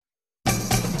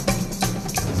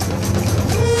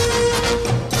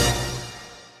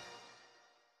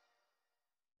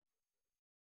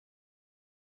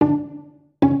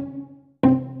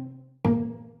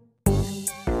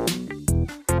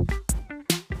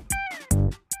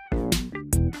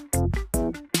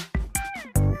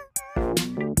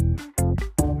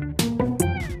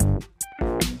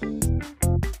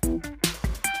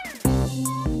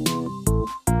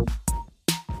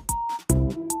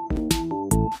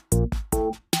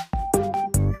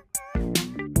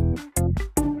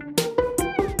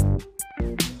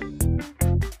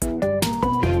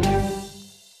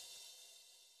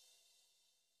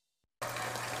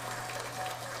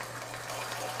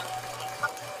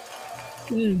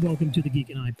Welcome to the Geek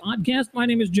and I podcast. My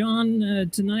name is John.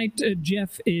 Tonight,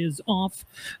 Jeff is off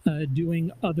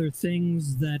doing other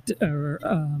things that are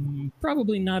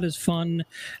probably not as fun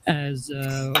as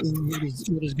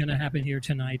what is going to happen here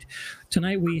tonight.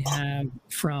 Tonight, we have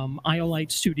from Iolite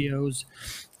Studioz,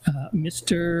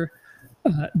 Mr.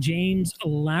 James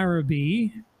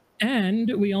Larrabee,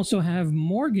 and we also have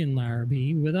Morgan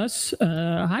Larrabee with us.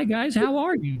 Hi, guys. How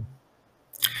are you?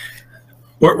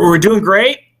 We're doing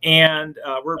great. And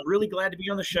we're really glad to be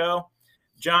on the show.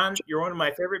 John, you're one of my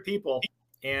favorite people,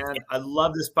 and I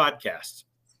love this podcast.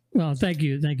 Well, thank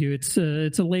you. It's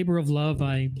a labor of love.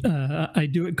 I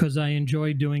do it because I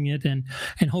enjoy doing it, and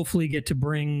hopefully get to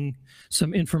bring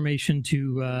some information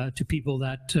to people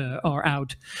that are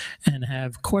out and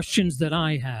have questions that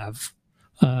I have,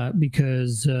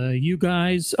 because you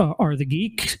guys are the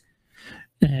geek,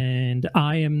 and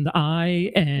I am the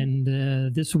I,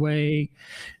 and this way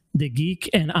the geek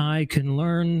and I can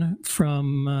learn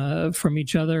from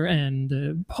each other,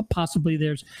 and possibly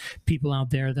there's people out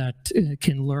there that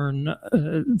can learn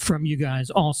from you guys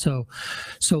also.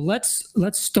 So let's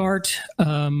start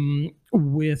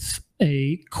with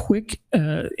a quick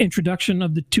introduction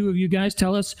of the two of you guys.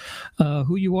 Tell us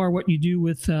who you are, what you do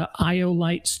with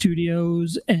Iolite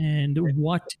Studioz, and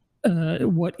what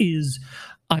is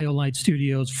Iolite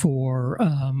Studioz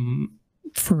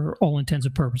for all intents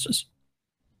and purposes.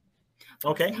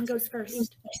 Okay. Who goes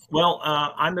first? Well,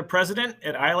 I'm the president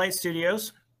at Iolite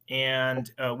Studioz,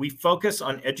 and we focus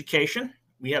on education.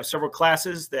 We have several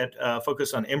classes that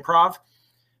focus on improv,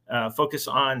 focus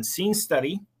on scene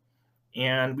study,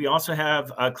 and we also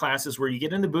have classes where you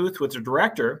get in the booth with the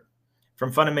director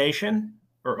from Funimation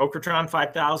or Okratron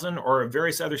 5000 or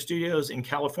various other studios in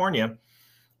California,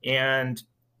 and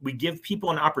we give people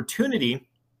an opportunity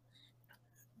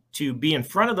to be in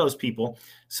front of those people.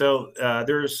 So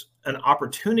there's an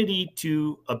opportunity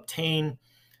to obtain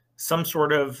some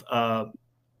sort of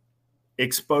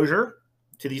exposure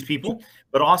to these people,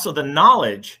 but also the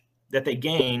knowledge that they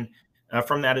gain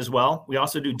from that as well. We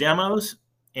also do demos,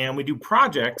 and we do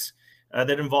projects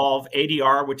that involve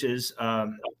ADR, which is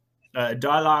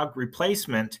dialogue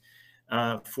replacement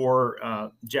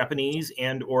for Japanese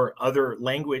and or other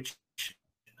language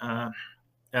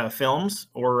films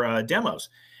or demos.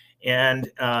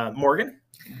 And Morgan,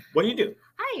 what do you do?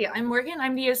 Hi, I'm Morgan.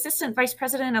 I'm the Assistant Vice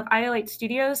President of Iolite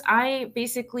Studioz. I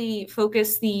basically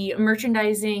focus the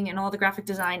merchandising and all the graphic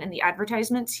design and the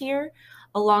advertisements here,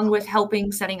 along with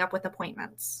helping setting up with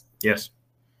appointments. Yes.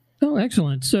 Oh,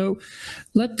 excellent. So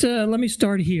let me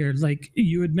start here. Like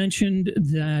you had mentioned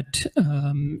that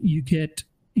you get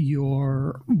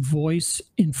your voice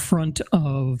in front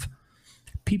of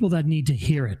people that need to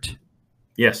hear it.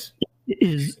 Yes.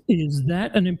 Is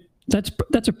that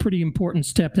that's a pretty important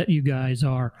step that you guys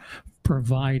are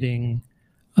providing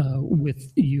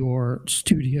with your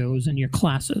studios and your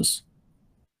classes?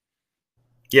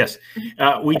 Yes.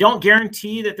 We don't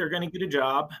guarantee that they're going to get a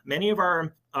job. Many of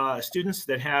our students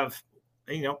that have,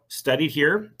 studied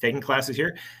here, taken classes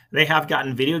here, they have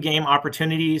gotten video game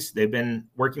opportunities. They've been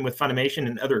working with Funimation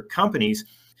and other companies.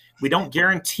 We don't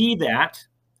guarantee that.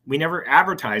 We never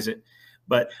advertise it.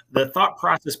 But the thought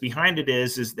process behind it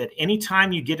is that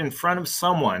anytime you get in front of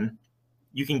someone,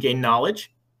 you can gain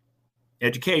knowledge,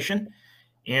 education,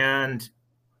 and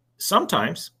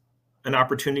sometimes an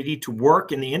opportunity to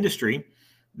work in the industry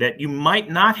that you might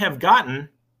not have gotten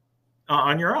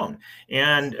on your own.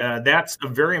 And that's a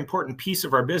very important piece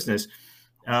of our business.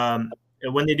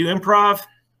 When they do improv,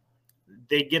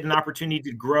 they get an opportunity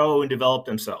to grow and develop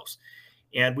themselves.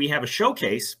 And we have a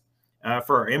showcase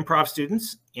for our improv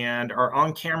students and our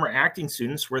on-camera acting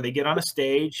students, where they get on a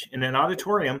stage in an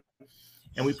auditorium,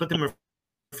 and we put them in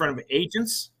front of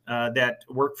agents that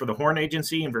work for the Horn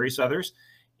Agency and various others.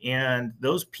 And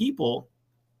those people,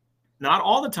 not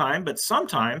all the time, but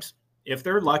sometimes, if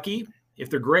they're lucky, if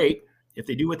they're great, if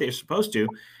they do what they're supposed to,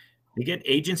 they get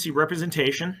agency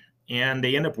representation and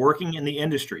they end up working in the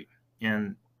industry.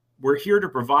 And we're here to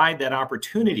provide that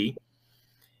opportunity,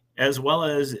 as well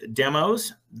as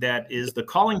demos. That is the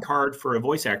calling card for a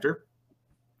voice actor.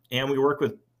 And we work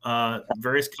with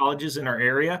various colleges in our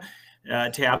area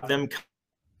to have them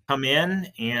come in,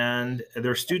 and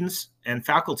their students and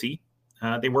faculty,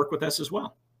 they work with us as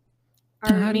well.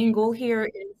 Our main goal here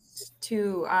is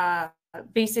to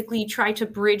basically try to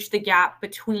bridge the gap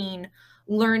between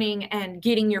learning and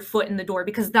getting your foot in the door,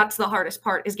 because that's the hardest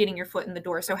part, is getting your foot in the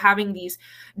door. So having these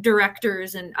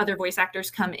directors and other voice actors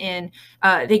come in,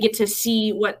 they get to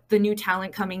see what the new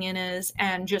talent coming in is,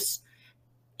 and just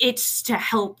it's to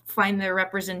help find their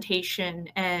representation.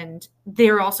 And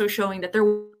they're also showing that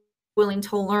they're willing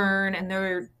to learn, and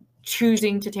they're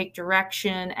choosing to take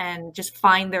direction and just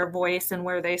find their voice and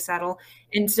where they settle.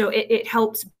 And so it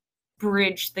helps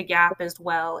bridge the gap as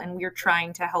well. And we're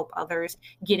trying to help others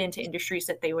get into industries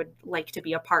that they would like to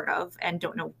be a part of and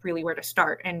don't know really where to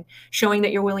start, and showing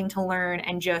that you're willing to learn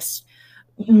and just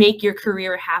make your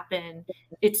career happen.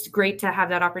 It's great to have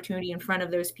that opportunity in front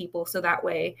of those people, so that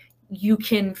way you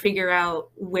can figure out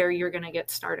where you're going to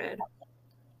get started.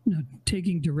 Now,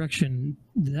 taking direction,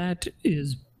 that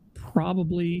is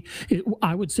probably,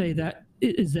 I would say that,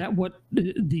 is that what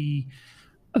the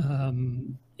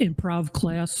improv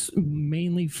class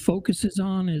mainly focuses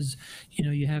on? Is, you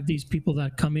know, you have these people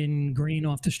that come in green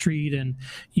off the street and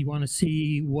you want to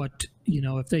see what, you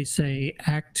know, if they say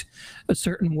act a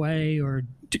certain way or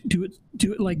do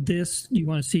it like this, you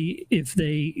want to see if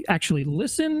they actually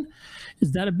listen.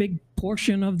 Is that a big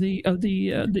portion of the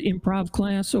improv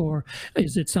class, or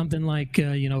is it something like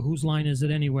you know, whose line is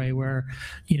it anyway, where,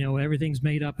 you know, everything's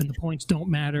made up and the points don't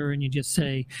matter and you just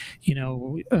say, you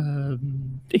know,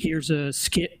 here's a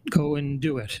skit, go and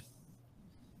do it?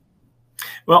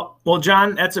 Well,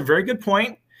 John, that's a very good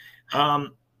point. Our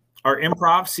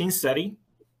improv scene study,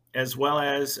 as well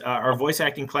as our voice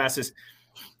acting classes,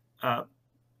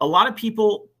 a lot of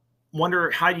people wonder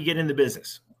how you get in the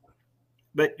business,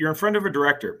 but you're in front of a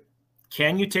director.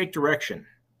 Can you take direction?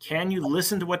 Can you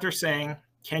listen to what they're saying?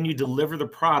 Can you deliver the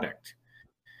product?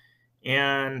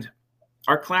 And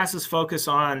our classes focus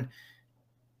on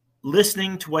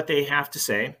listening to what they have to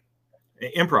say.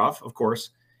 Improv, of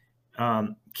course.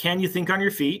 Can you think on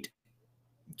your feet?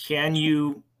 Can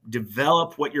you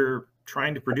develop what you're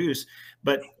trying to produce?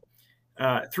 But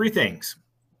three things.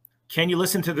 Can you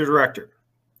listen to the director?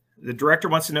 The director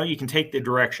wants to know you can take the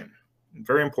direction.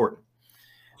 Very important.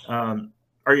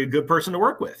 Are you a good person to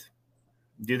work with?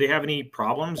 Do they have any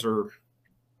problems, or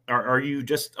are you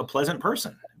just a pleasant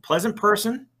person? Pleasant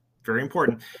person, very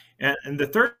important. And the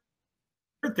third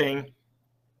thing,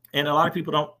 and a lot of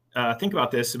people don't think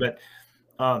about this, but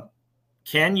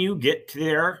can you get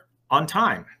there on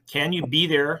time? Can you be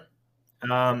there?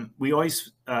 We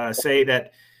always say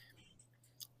that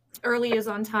early is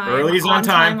on time. Early is on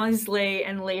time. On time is late,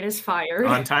 and late is fired.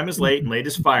 On time is late, and late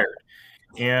is fired.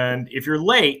 And if you're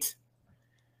late,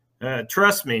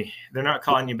 trust me, they're not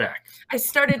calling you back. I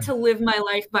started to live my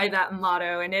life by that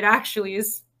motto, and it actually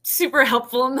is super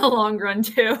helpful in the long run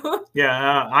too.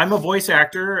 Yeah, I'm a voice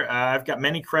actor. I've got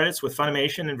many credits with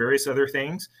Funimation and various other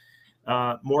things.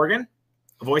 Morgan,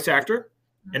 a voice actor,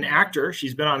 an actor.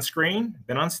 She's been on screen,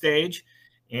 been on stage,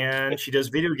 and she does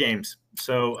video games.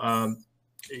 So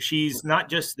she's not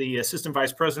just the assistant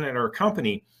vice president of our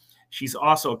company, she's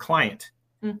also a client.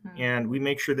 And we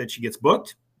make sure that she gets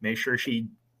booked, make sure she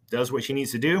does what she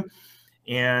needs to do.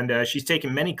 And she's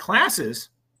taken many classes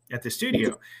at the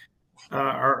studio.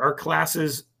 Our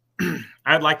classes,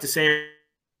 I'd like to say,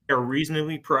 are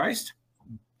reasonably priced.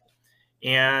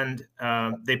 And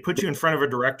they put you in front of a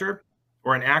director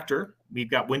or an actor. We've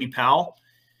got Wendy Powell,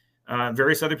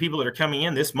 various other people that are coming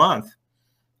in this month.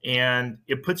 And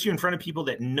it puts you in front of people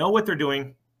that know what they're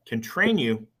doing, can train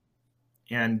you,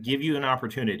 and give you an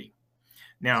opportunity.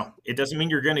 Now, it doesn't mean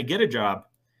you're going to get a job,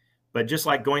 but just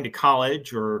like going to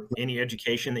college or any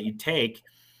education that you take,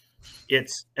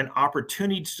 it's an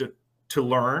opportunity to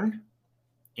learn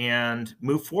and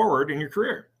move forward in your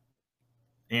career.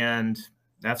 And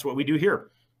that's what we do here.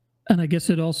 And I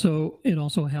guess it also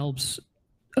helps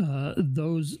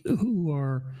those who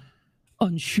are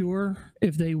unsure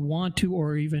if they want to,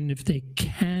 or even if they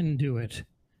can do it.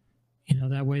 You know,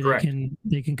 that way Correct.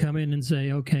 they can come in and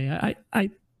say, okay, I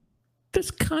this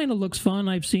kind of looks fun.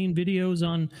 I've seen videos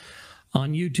on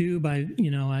YouTube.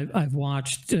 I've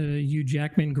watched Hugh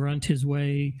Jackman grunt his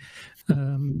way,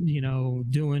 you know,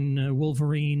 doing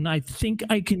Wolverine. I think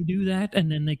I can do that. And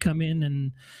then they come in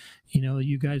and, you know,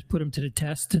 you guys put them to the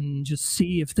test and just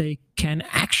see if they can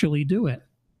actually do it.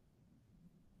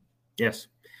 Yes.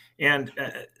 And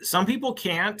some people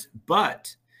can't,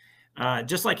 but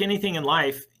just like anything in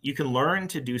life, you can learn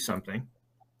to do something,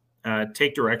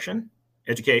 take direction,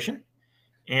 education,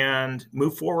 and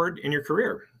move forward in your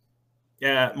career.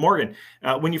 Morgan,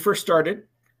 when you first started,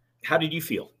 how did you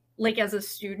feel? Like as a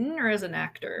student or as an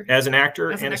actor? As an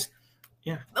actor.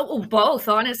 Yeah. Oh, both.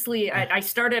 Honestly, I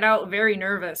started out very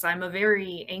nervous. I'm a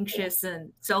very anxious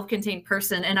and self-contained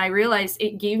person. And I realized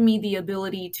it gave me the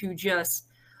ability to just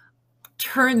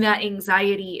turn that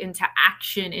anxiety into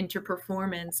action, into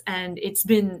performance. And it's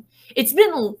been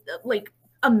like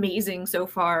amazing so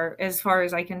far as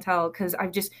I can tell, because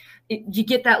you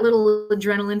get that little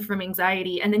adrenaline from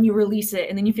anxiety, and then you release it,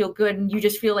 and then you feel good, and you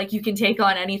just feel like you can take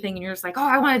on anything, and you're just like, oh,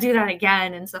 I want to do that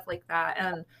again, and stuff like that.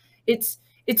 And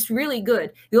It's really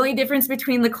good. The only difference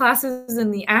between the classes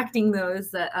and the acting, though,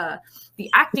 is that the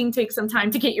acting takes some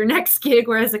time to get your next gig,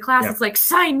 whereas the class, it's like,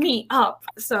 sign me up.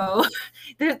 So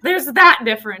there's that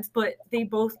difference, but they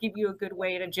both give you a good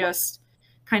way to just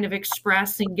kind of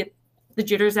express and get the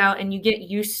jitters out, and you get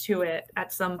used to it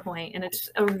at some point. And it's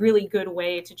a really good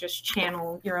way to just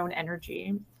channel your own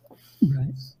energy.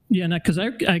 Right. Yeah, because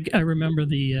I remember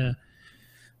the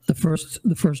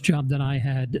first job that I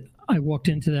had. I walked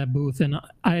into that booth, and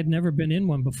I had never been in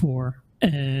one before,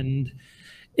 and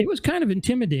it was kind of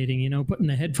intimidating, putting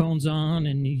the headphones on,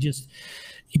 and you just,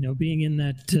 being in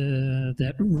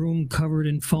that room covered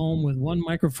in foam with one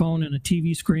microphone and a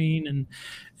TV screen,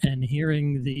 and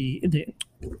hearing the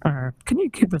can you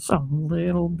give us a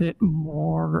little bit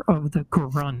more of the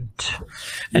grunt?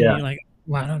 And you're like,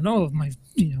 well, I don't know if my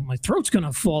throat's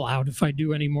gonna fall out if I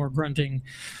do any more grunting,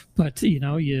 but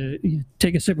you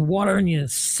take a sip of water and you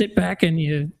sit back and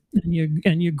you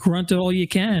grunt all you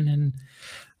can,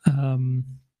 and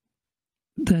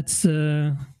that's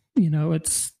it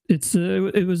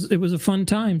was a fun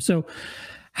time. So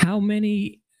how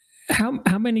many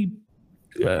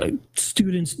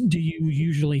students do you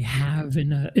usually have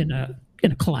in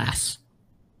a class?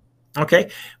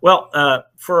 Okay, well,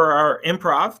 for our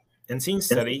improv and scene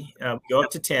study, we go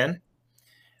up to 10.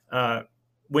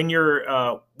 When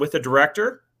you're with a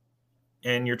director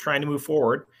and you're trying to move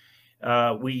forward,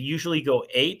 we usually go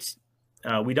 8.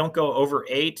 We don't go over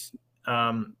 8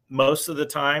 most of the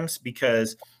times,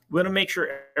 because we want to make sure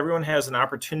everyone has an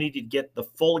opportunity to get the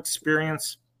full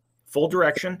experience, full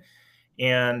direction.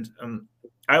 And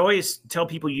I always tell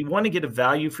people, you want to get a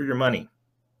value for your money.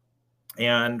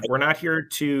 And we're not here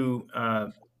to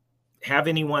have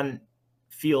anyone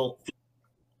feel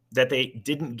that they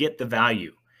didn't get the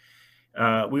value.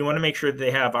 We want to make sure that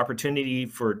they have opportunity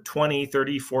for 20,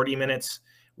 30, 40 minutes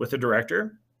with a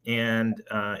director. And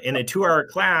in a 2-hour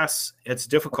class, it's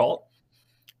difficult,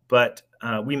 but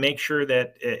we make sure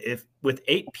that if with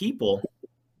 8 people,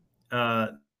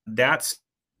 that's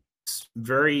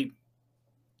very,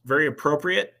 very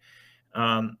appropriate.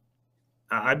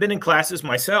 I've been in classes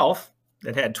myself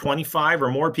that had 25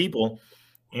 or more people,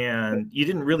 and you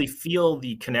didn't really feel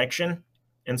the connection.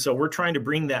 And so we're trying to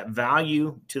bring that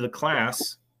value to the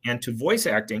class and to voice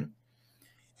acting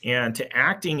and to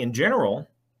acting in general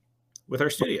with our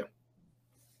studio.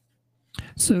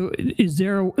 So is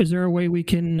there a way we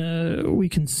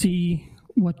can see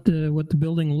what the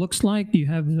building looks like? Do you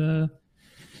have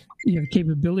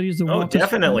capabilities to walk? Oh,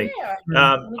 definitely.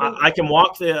 I can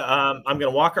walk I'm going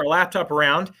to walk our laptop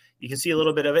around. You can see a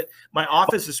little bit of it. My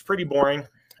office is pretty boring.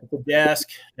 The desk,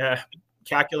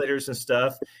 calculators and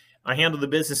stuff. I handle the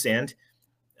business end.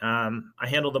 I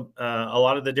handle a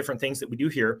lot of the different things that we do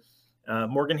here.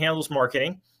 Morgan handles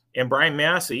marketing, and Brian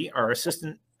Massey, our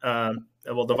assistant,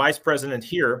 the vice president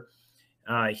here,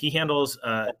 he handles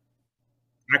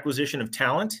acquisition of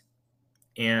talent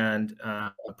and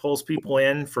pulls people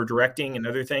in for directing and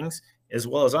other things, as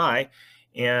well as I.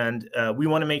 And we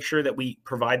want to make sure that we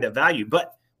provide that value.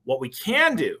 But what we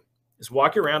can do is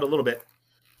walk around a little bit.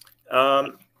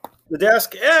 The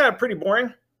desk, pretty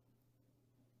boring,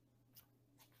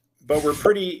 but we're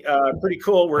pretty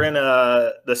cool. We're in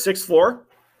the 6th floor.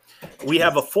 We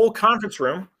have a full conference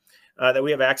room that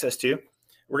we have access to.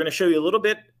 We're going to show you a little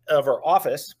bit of our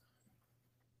office.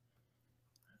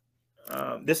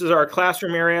 This is our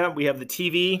classroom area. We have the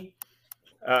TV,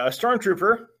 a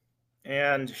stormtrooper,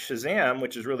 and Shazam,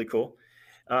 which is really cool.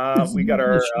 We got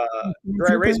our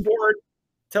dry erase board.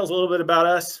 Tells a little bit about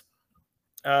us.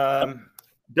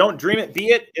 Don't Dream It, Be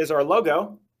It is our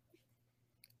logo.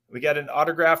 We got an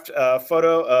autographed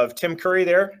photo of Tim Curry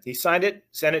there. He signed it,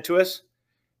 sent it to us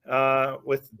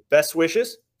with best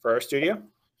wishes for our studio.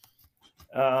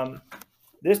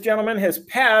 This gentleman has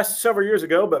passed several years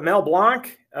ago, but Mel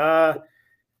Blanc,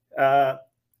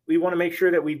 we want to make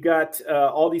sure that we've got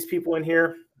all these people in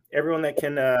here, everyone that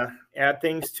can add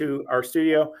things to our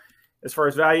studio as far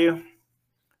as value.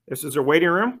 This is our waiting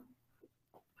room.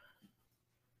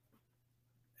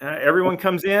 Everyone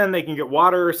comes in, they can get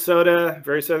water, soda,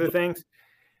 various other things,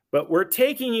 but we're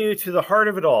taking you to the heart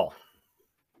of it all.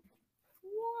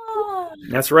 Whoa.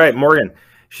 That's right, Morgan.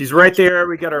 She's right there.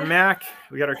 We got our Mac,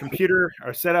 we got our computer,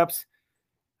 our setups,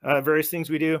 various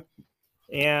things we do.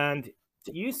 And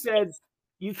you said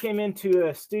you came into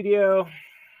a studio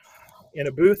in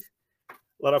a booth,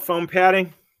 a lot of foam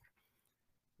padding.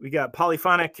 We got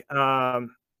polyphonic,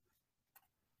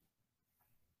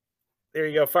 there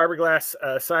you go, fiberglass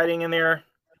siding in there,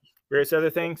 various other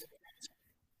things.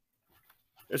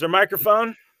 There's our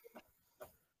microphone.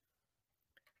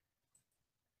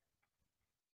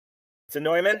 It's a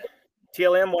Neumann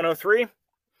TLM 103.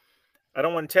 I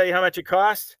don't want to tell you how much it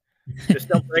costs. Just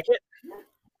don't break it.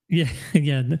 Yeah,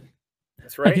 yeah.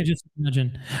 That's right. I can just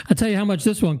imagine. I'll tell you how much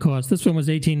this one cost. This one was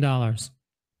 $18.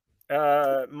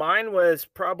 Mine was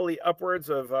probably upwards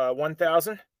of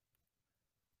 1,000.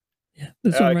 Yeah,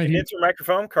 this one right here. Condenser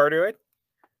microphone, cardioid.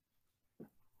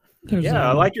 There's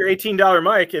I like your $18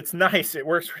 mic. It's nice. It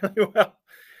works really well.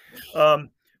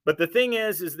 But the thing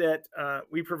is that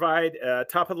we provide a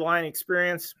top of the line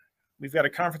experience. We've got a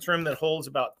conference room that holds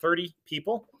about 30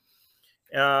 people.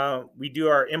 We do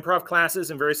our improv classes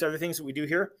and various other things that we do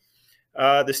here.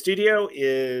 The studio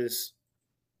is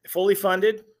fully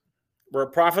funded. We're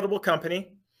a profitable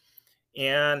company,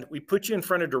 and we put you in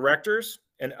front of directors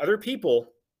and other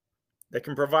people that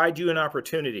can provide you an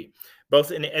opportunity,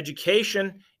 both in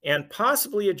education and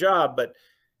possibly a job, but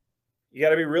you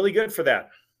got to be really good for that.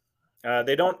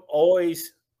 They don't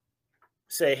always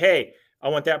say, hey, I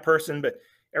want that person, but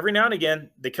every now and again,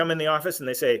 they come in the office and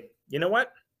they say, you know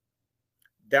what?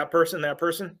 That person,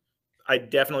 I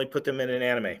definitely put them in an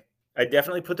anime. I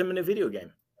definitely put them in a video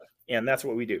game. And that's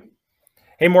what we do.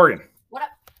 Hey, Morgan. What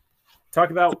up? Talk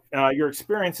about your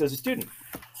experience as a student.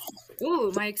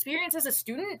 Ooh, my experience as a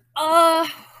student?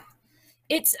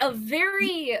 It's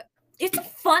a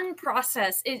fun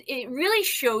process. It really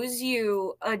shows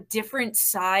you a different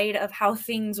side of how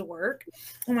things work.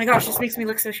 Oh my gosh, this makes me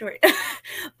look so short.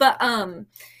 But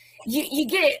you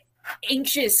get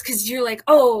anxious because you're like,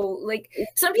 oh, like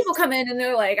some people come in and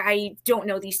they're like, I don't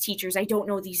know these teachers, I don't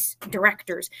know these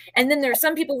directors, and then there's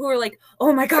some people who are like,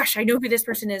 oh my gosh, I know who this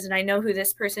person is and I know who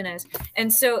this person is.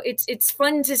 And so it's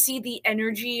fun to see the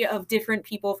energy of different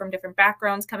people from different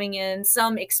backgrounds coming in,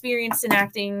 some experienced in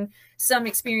acting, some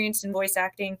experienced in voice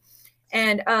acting.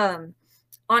 And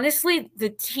honestly, the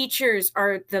teachers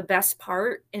are the best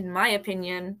part, in my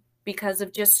opinion, because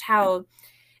of just how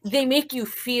they make you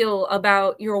feel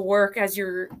about your work as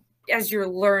you're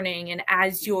learning and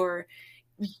as you're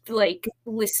like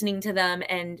listening to them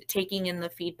and taking in the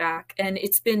feedback. And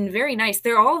it's been very nice.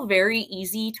 They're all very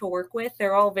easy to work with.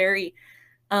 They're all very,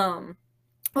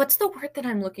 what's the word that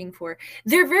I'm looking for?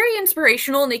 They're very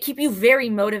inspirational and they keep you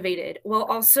very motivated while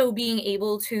also being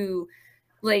able to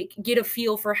like get a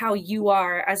feel for how you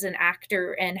are as an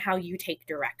actor and how you take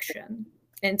direction.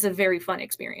 And it's a very fun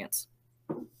experience.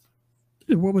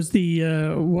 What was the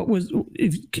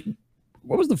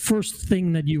first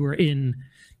thing that you were in?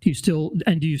 Do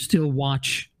you still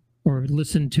watch or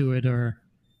listen to it, or?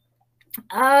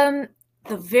 The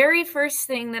very first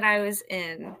thing that I was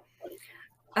in,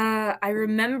 I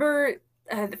remember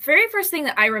the very first thing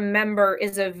that I remember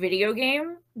is a video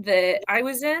game that I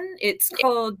was in. It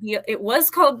was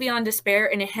called Beyond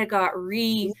Despair, and it had got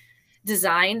redesigned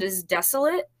as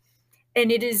Desolate. And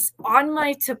it is on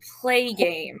my to play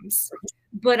games,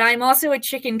 but I'm also a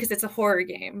chicken because it's a horror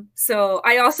game. So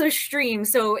I also stream.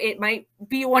 So it might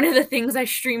be one of the things I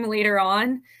stream later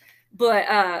on, but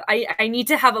I need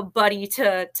to have a buddy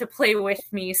to play with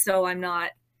me. So I'm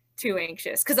not too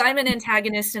anxious because I'm an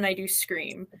antagonist and I do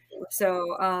scream.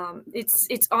 So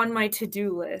it's on my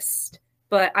to-do list,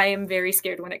 but I am very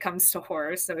scared when it comes to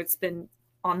horror. So it's been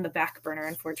on the back burner,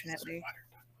 unfortunately.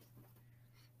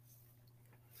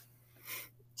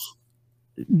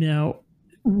 Now,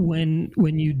 when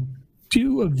you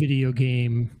do a video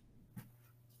game,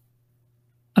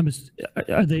 is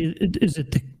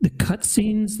it the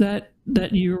cutscenes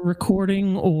that you're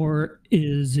recording, or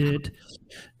is it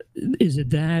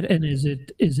that, and is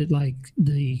it like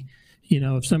the,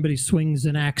 if somebody swings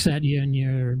an axe at you and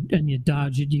you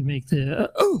dodge it, you make the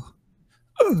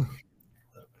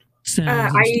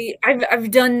sounds? I've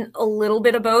done a little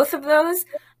bit of both of those.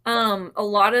 A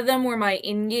lot of them were my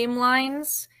in-game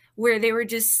lines where they were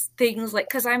just things like,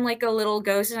 because I'm like a little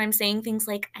ghost and I'm saying things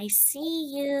like, I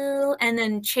see you, and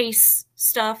then chase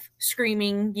stuff,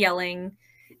 screaming, yelling.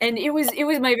 And it was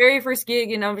my very first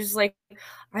gig, and I was just like,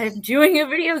 I'm doing a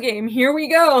video game, here we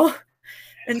go.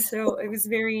 And so it was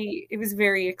very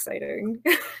exciting.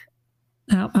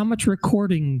 How much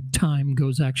recording time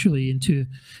goes actually into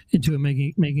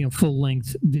making a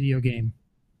full-length video game?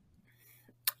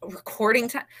 Recording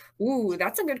time? Ooh,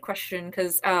 that's a good question,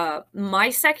 because my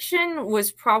section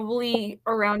was probably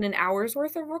around an hour's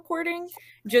worth of recording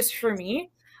just for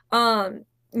me.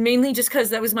 Mainly just because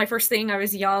that was my first thing. I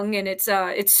was young, and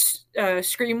it's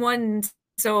Scream 1,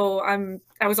 so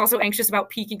I was also anxious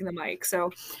about peaking the mic. So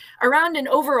around an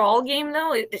overall game,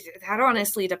 though, that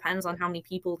honestly depends on how many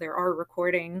people there are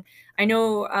recording. I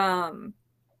know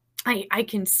I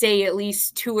can say at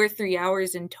least 2 or 3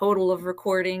 hours in total of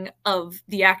recording of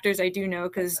the actors I do know,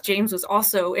 because James was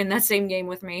also in that same game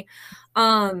with me.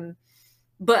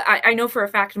 but I know for a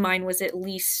fact mine was at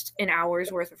least an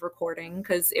hour's worth of recording,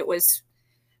 because it was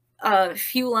a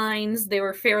few lines. They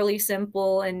were fairly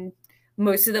simple, and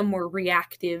most of them were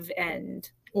reactive and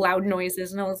loud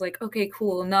noises. And I was like, okay,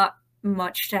 cool. Not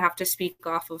much to have to speak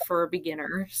off of for a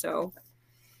beginner. So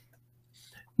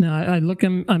now I'm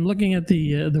looking at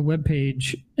the web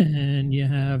page, and you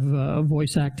have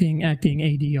voice acting,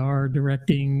 ADR,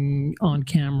 directing, on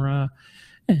camera,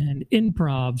 and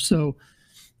improv. So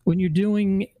when you're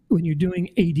doing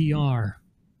ADR,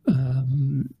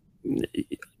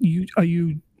 are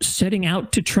you setting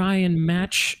out to try and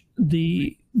match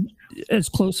as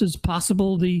close as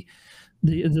possible the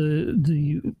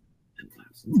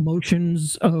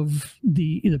motions of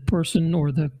the person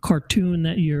or the cartoon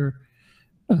that you're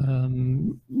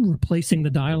replacing the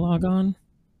dialogue on?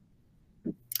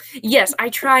 Yes, I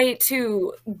try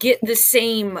to get the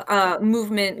same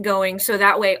movement going, so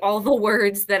that way all the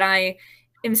words that I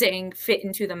am saying fit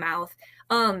into the mouth.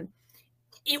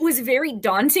 It was very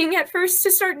daunting at first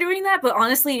to start doing that, but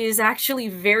honestly, it is actually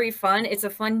very fun. It's a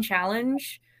fun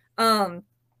challenge. And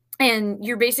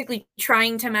you're basically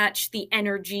trying to match the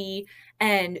energy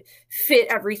and fit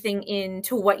everything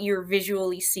into what you're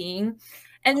visually seeing.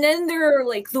 And then there are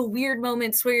like the weird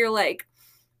moments where you're like,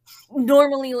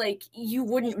 normally like you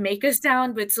wouldn't make a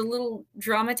sound, but it's a little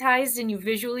dramatized and you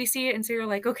visually see it. And so you're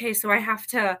like, okay, so I have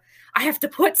to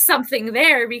put something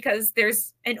there because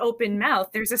there's an open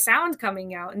mouth, there's a sound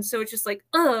coming out. And so it's just like,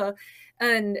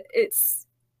 and it's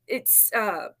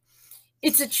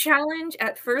a challenge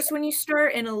at first when you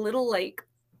start, and a little like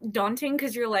daunting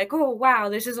because you're like, oh wow,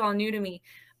 this is all new to me.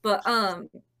 But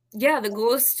yeah, the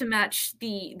goal is to match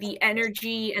the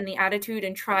energy and the attitude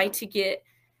and try to get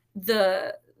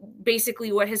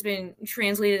basically what has been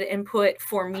translated and put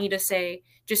for me to say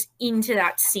just into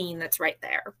that scene that's right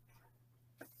there.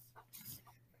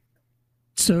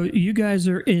 So you guys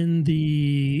are in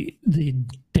the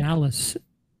Dallas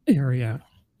area.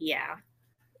 Yeah.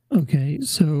 Okay.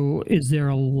 So is there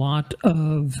a lot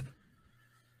of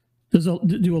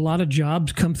do a lot of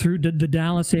jobs come through the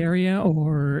Dallas area,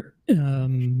 or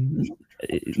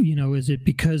is it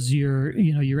because you're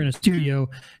in a studio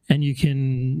and you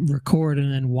can record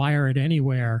and then wire it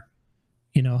anywhere?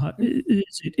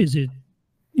 Is it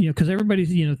because everybody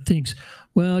thinks,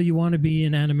 well, you want to be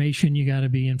in animation, you got to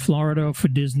be in Florida for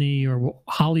Disney or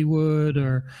Hollywood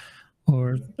or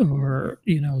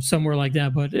somewhere like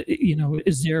that. But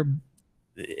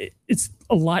it's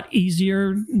a lot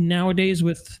easier nowadays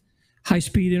with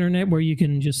high-speed internet where you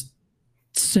can just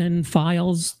send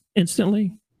files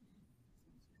instantly?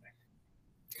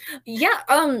 Yeah,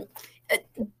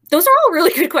 those are all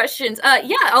really good questions.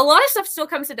 Yeah, a lot of stuff still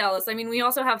comes to Dallas. I mean, we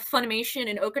also have Funimation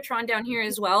and Okatron down here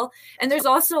as well. And there's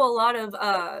also a lot of,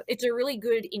 it's a really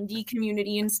good indie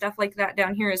community and stuff like that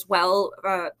down here as well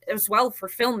for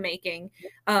filmmaking.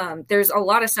 There's a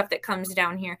lot of stuff that comes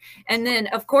down here. And then,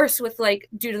 of course, with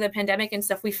due to the pandemic and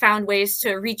stuff, we found ways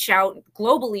to reach out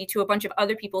globally to a bunch of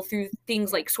other people through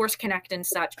things like Source Connect and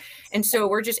such. And so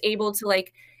we're just able to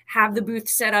have the booth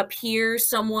set up here,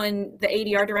 the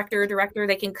ADR director,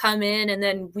 they can come in, and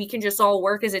then we can just all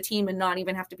work as a team and not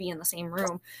even have to be in the same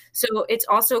room. So it's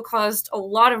also caused a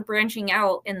lot of branching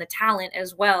out in the talent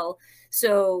as well.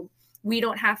 So we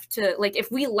don't have to, if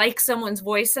we like someone's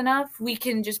voice enough, we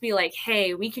can just be like,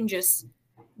 hey, we can just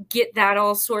get that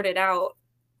all sorted out.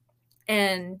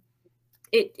 And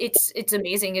it's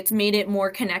amazing. It's made it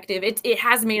more connective. It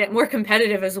has made it more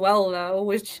competitive as well, though,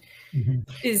 which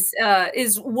is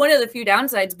one of the few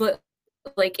downsides. But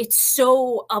it's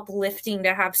so uplifting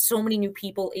to have so many new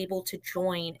people able to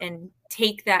join and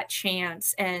take that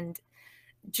chance and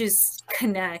just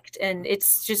connect. And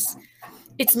it's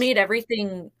made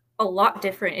everything a lot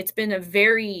different. It's been a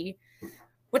very,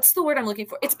 what's the word I'm looking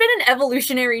for? It's been an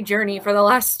evolutionary journey for the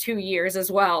last 2 years as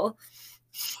well.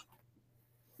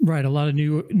 Right, a lot of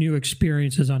new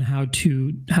experiences on how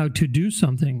to do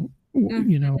something,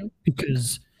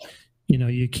 because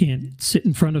you can't sit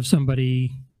in front of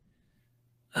somebody.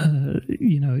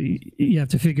 You have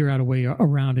to figure out a way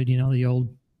around it. The old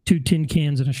 2 tin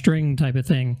cans and a string type of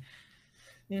thing.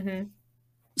 Mm-hmm.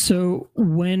 So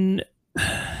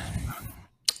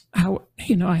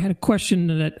I had a question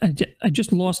that I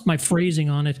just lost my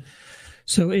phrasing on it.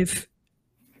 So if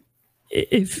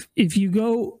you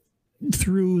go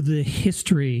through the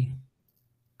history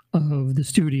of the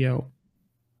studio,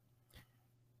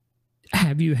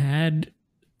 have you had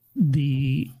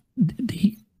the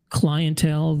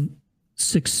clientele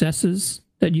successes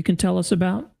that you can tell us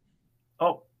about?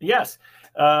 Oh, yes.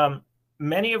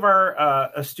 Many of our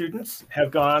students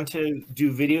have gone to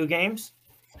do video games.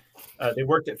 They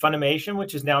worked at Funimation,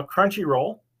 which is now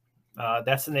Crunchyroll.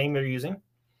 That's the name they're using.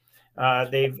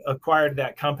 They've acquired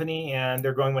that company, and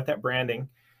they're going with that branding.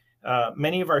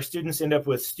 Many of our students end up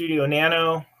with Studio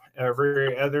Nano,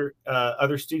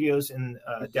 other studios in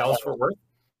Dallas-Fort Worth.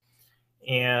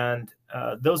 And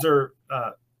those are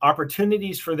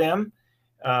opportunities for them.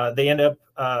 They end up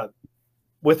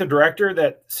with a director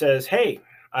that says, hey,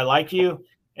 I like you,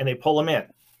 and they pull them in.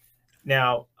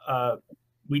 Now,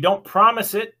 we don't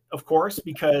promise it, of course,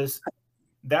 because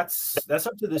that's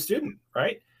up to the student,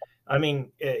 right? I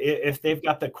mean, if they've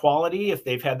got the quality, if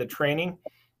they've had the training.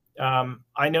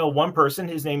 I know one person,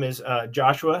 his name is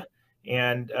Joshua,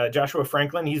 and Joshua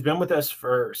Franklin. He's been with us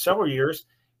for several years,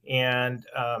 and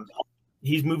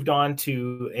he's moved on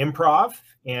to improv,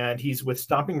 and he's with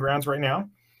Stomping Grounds right now.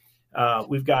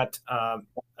 We've got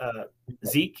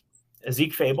Zeke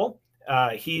Fable.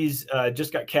 He's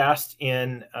just got cast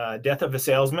in Death of a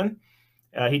Salesman.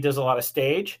 He does a lot of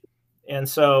stage. And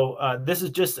so this is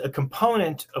just a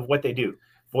component of what they do.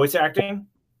 Voice acting,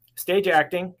 stage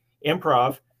acting,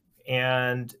 improv.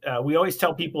 And we always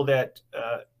tell people that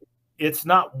it's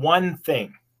not one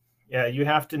thing. You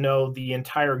have to know the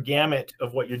entire gamut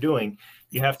of what you're doing.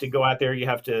 You have to go out there, you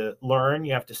have to learn,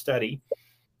 you have to study.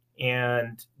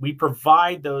 And we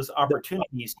provide those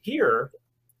opportunities here,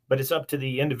 but it's up to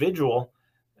the individual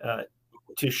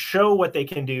to show what they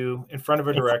can do in front of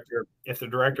a director. If the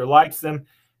director likes them,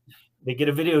 they get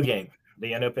a video game.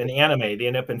 They end up in anime. They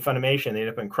end up in Funimation. They end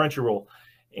up in Crunchyroll.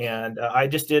 And I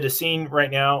just did a scene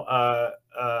right now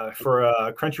for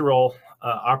a Crunchyroll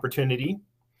opportunity.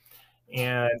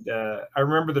 And I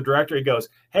remember the director, he goes,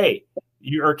 hey,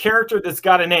 you're a character that's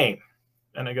got a name.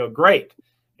 And I go, great.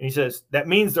 And he says, that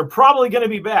means they're probably going to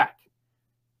be back.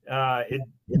 It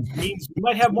means we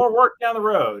might have more work down the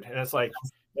road. And it's like,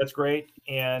 that's great.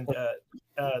 And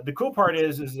the cool part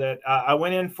is that I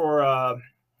went in for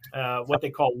what they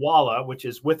call WALA, which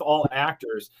is with all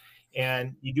actors,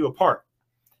 and you do a part.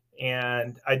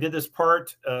 And I did this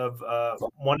part of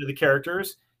one of the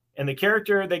characters, and the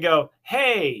character, they go,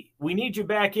 hey, we need you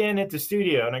back in at the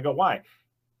studio. And I go, why?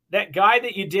 That guy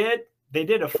that you did, they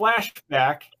did a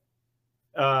flashback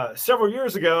several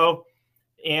years ago,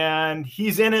 and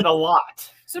he's in it a lot.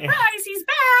 Surprise, he's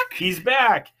back. He's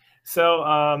back.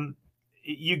 So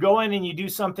you go in and you do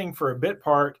something for a bit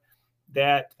part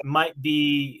that might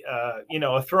be,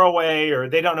 a throwaway, or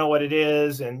they don't know what it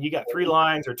is. And you got 3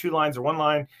 lines or 2 lines or 1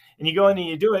 line, and you go in and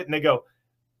you do it, and they go,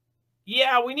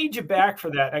 yeah, we need you back for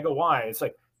that. And I go, why? It's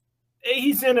like, hey,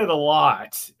 he's in it a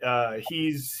lot.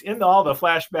 He's in all the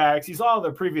flashbacks. He's all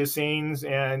the previous scenes,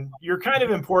 and you're kind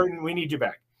of important. We need you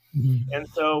back. Mm-hmm. And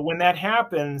so when that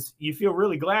happens, you feel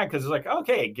really glad, because it's like,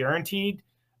 okay, guaranteed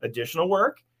additional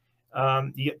work.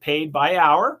 You get paid by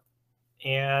hour.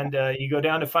 And you go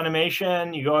down to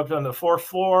Funimation, you go up on the 4th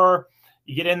floor,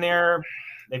 you get in there.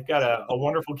 They've got a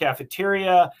wonderful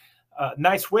cafeteria,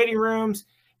 nice waiting rooms.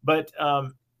 But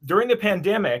during the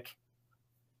pandemic,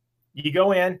 you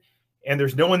go in and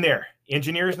there's no one there.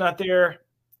 Engineer's not there,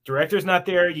 director's not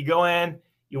there. You go in,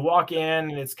 you walk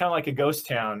in, and it's kind of like a ghost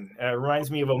town. It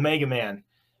reminds me of Omega Man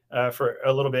for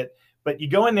a little bit. But you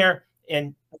go in there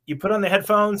and you put on the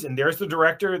headphones, and there's the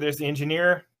director, there's the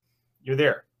engineer, you're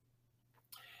there.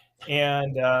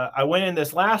 And I went in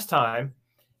this last time,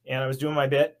 and I was doing my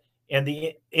bit, and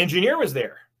the engineer was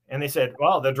there. And they said,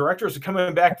 well, the directors are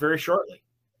coming back very shortly.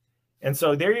 And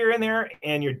so there you're in there,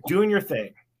 and you're doing your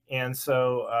thing. And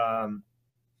so,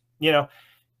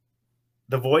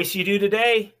 the voice you do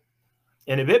today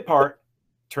in a bit part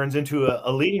turns into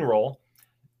a leading role.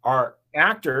 Our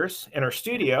actors in our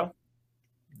studio,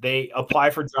 they apply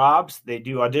for jobs. They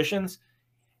do auditions.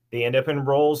 They end up in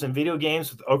roles in video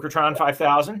games with Okratron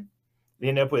 5000. They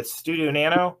end up with Studio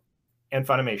Nano and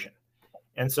Funimation.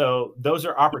 And so those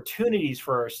are opportunities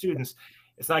for our students.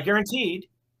 It's not guaranteed,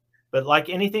 but like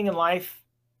anything in life,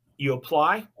 you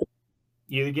apply,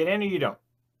 you either get in or you don't.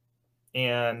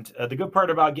 And the good part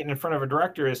about getting in front of a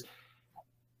director is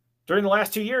during the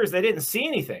last 2 years, they didn't see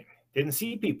anything, didn't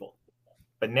see people.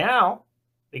 But now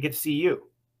they get to see you.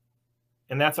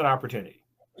 And that's an opportunity.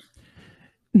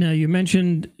 Now, you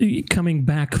mentioned coming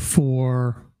back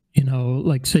for,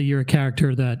 like say you're a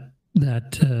character that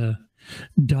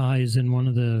dies in one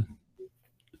of the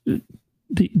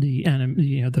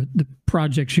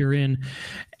projects you're in,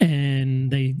 and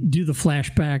they do the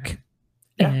flashback,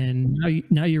 and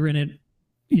now you're in it,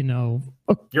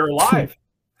 you're alive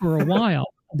for a while.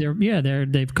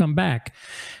 They've come back.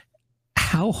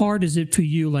 How hard is it for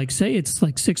you? Like, say it's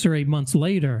like 6 or 8 months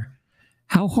later.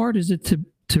 How hard is it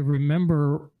to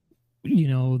remember,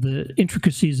 the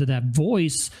intricacies of that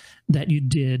voice that you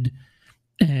did,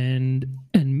 and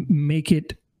make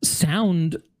it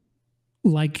sound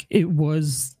like it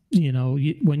was,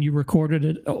 when you recorded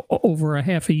it over a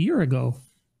half a year ago?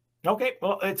 Okay,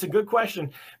 well, it's a good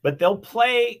question, but they'll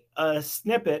play a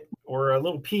snippet or a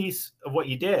little piece of what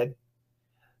you did,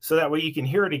 so that way you can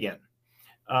hear it again.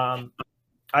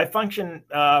 I function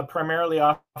primarily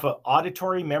off of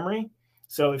auditory memory.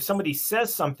 So if somebody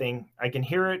says something, I can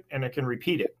hear it and I can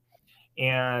repeat it.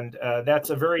 And that's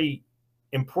a very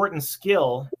important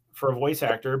skill for a voice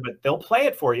actor, but they'll play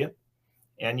it for you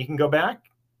and you can go back,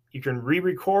 you can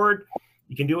re-record,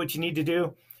 you can do what you need to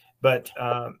do. But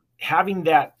having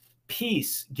that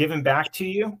piece given back to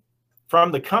you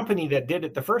from the company that did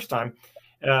it the first time,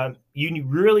 you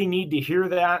really need to hear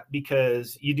that,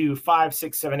 because you do 5,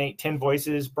 6, 7, 8, 10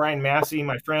 voices. Brian Massey,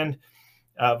 my friend,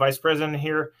 vice president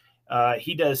here,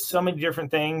 he does so many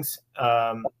different things.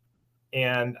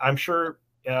 And I'm sure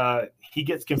he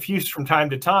gets confused from time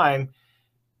to time,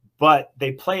 but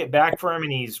they play it back for him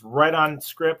and he's right on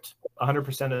script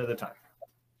 100% of the time.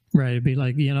 Right. It'd be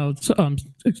like,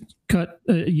 cut,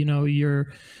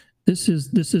 this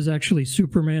is actually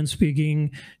Superman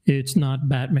speaking. It's not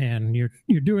Batman.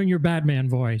 You're doing your Batman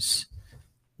voice.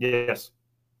 Yes.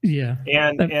 Yeah.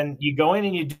 And you go in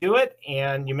and you do it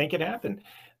and you make it happen.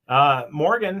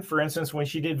 Morgan, for instance, when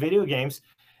she did video games,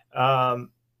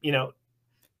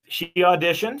 she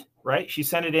auditioned, right? She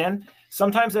sent it in.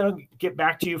 Sometimes they don't get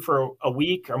back to you for a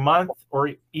week, a month, or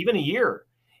even a year.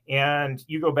 And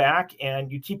you go back and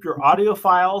you keep your audio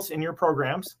files in your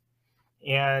programs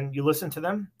and you listen to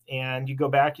them and you go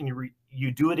back and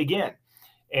you do it again.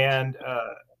 And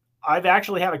I've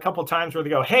actually had a couple of times where they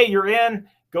go, hey, you're in,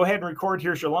 go ahead and record,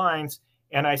 here's your lines.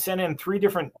 And I sent in 3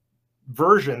 different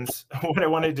versions of what I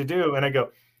wanted to do. And I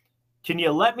go, can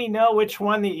you let me know which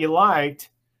one that you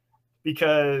liked?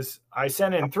 Because I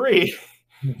sent in 3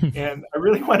 and I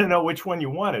really want to know which one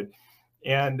you wanted.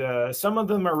 And some of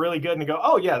them are really good and they go,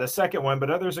 oh yeah, the second one.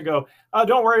 But others will go, oh,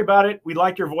 don't worry about it. We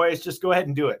like your voice. Just go ahead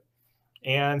and do it.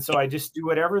 And so I just do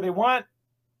whatever they want.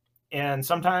 And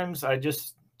sometimes I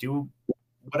just do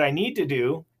what I need to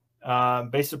do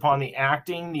based upon the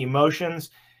acting, the emotions,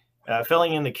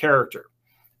 filling in the character.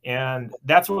 And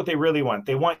that's what they really want.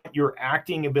 They want your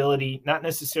acting ability, not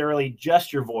necessarily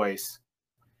just your voice.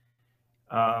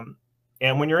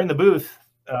 And when you're in the booth,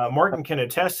 Morgan can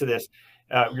attest to this.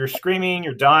 You're screaming,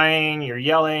 you're dying, you're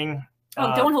yelling.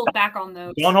 Oh, don't hold back on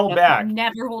those. Don't hold back.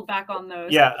 Never hold back on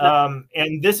those. Yeah.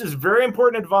 And this is very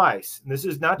important advice. This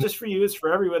is not just for you, it's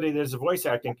for everybody that's voice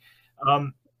acting.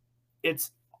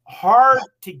 It's hard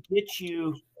to get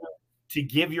you to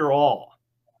give your all,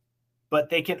 but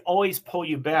they can always pull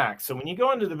you back. So when you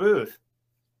go into the booth,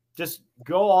 just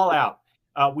go all out.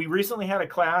 We recently had a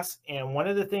class, and one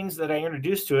of the things that I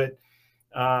introduced to it,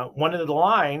 one of the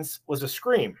lines was a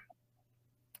scream.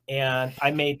 And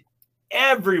I made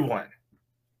everyone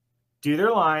do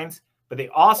their lines, but they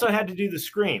also had to do the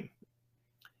scream.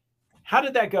 How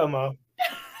did that go, Mo?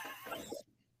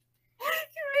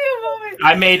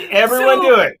 I made everyone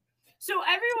do it. So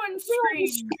everyone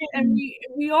screamed, and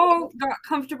we all got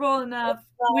comfortable enough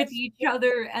with each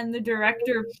other and the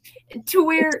director to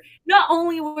where not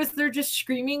only was there just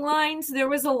screaming lines, there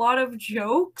was a lot of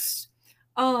jokes.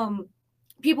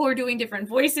 People were doing different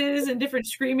voices and different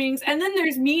screamings. And then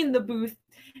there's me in the booth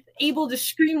able to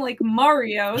scream like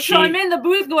Mario. So I'm in the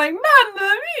booth going,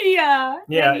 Mamma Mia!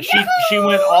 Yeah, she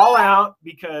went all out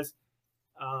because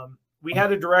we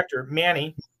had a director,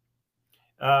 Manny.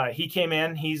 He came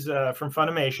in. He's from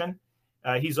Funimation.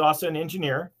 He's also an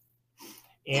engineer.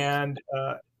 And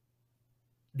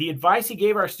the advice he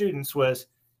gave our students was,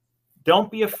 don't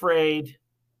be afraid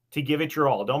to give it your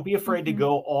all. Don't be afraid to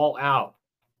go all out.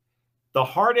 The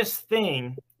hardest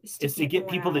thing is to get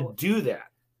people to do that.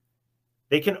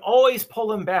 They can always pull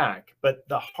them back, but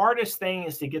the hardest thing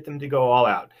is to get them to go all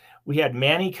out. We had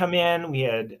Manny come in. We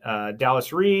had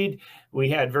Dallas Reed. We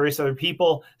had various other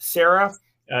people. Sarah,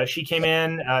 she came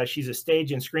in. She's a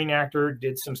stage and screen actor,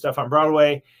 did some stuff on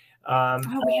Broadway. We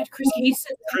had Chris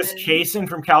Kaysen. Chris Kaysen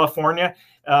from California.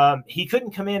 He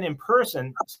couldn't come in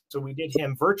person, so we did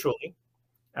him virtually.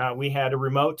 We had a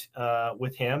remote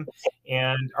with him.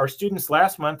 And our students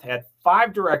last month had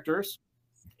 5 directors,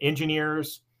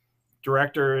 engineers,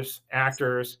 directors,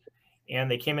 actors, and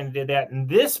they came in and did that. And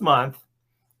this month,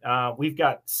 we've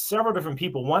got several different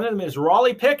people. One of them is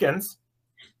Raleigh Pickens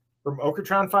from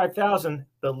Okratron 5000,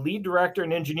 the lead director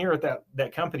and engineer at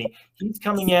that company. He's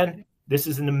coming in. This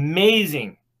is an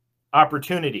amazing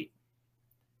opportunity.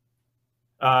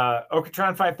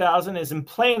 Okratron 5000 is in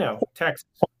Plano, Texas.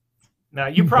 Now,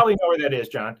 you probably know where that is,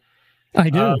 John. I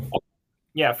do.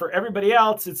 Yeah, for everybody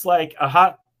else, it's like a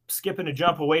hop, skip, and a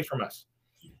jump away from us.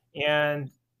 And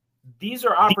these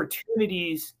are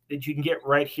opportunities that you can get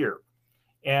right here.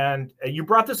 And you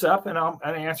brought this up, and I'll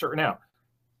answer it now.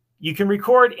 You can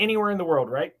record anywhere in the world,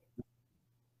 right?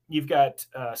 You've got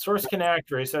Source Connect,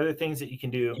 various other things that you can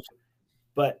do.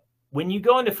 But when you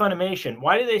go into Funimation,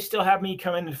 why do they still have me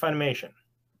come into Funimation?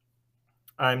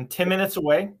 I'm 10 minutes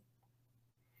away.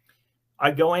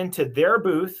 I go into their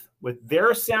booth with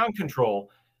their sound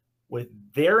control, with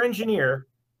their engineer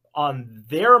on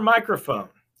their microphone.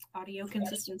 Audio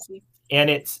consistency. And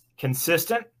it's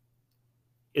consistent.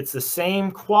 It's the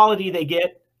same quality they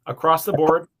get across the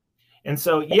board. And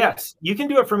so, yes, you can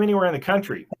do it from anywhere in the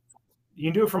country.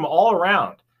 You can do it from all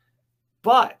around.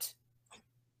 But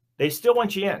they still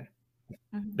want you in.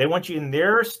 They want you in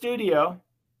their studio,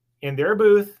 in their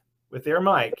booth, with their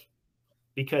mic,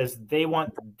 because they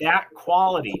want that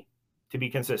quality to be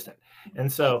consistent.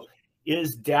 And so,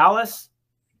 is Dallas,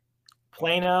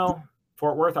 Plano,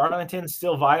 Fort Worth, Arlington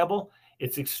still viable?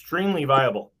 It's extremely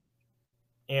viable.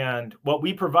 And what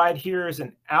we provide here is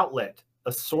an outlet,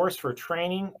 a source for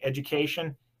training,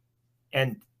 education,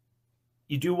 and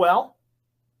you do well,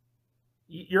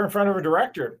 you're in front of a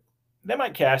director. They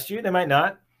might cast you, they might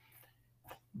not.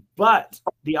 But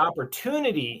the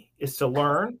opportunity is to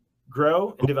learn,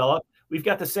 grow, and develop. We've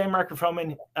got the same microphone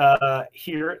in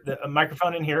here, the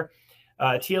microphone in here,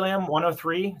 TLM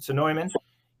 103, it's a Neumann.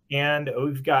 And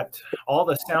we've got all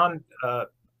the sound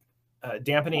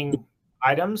dampening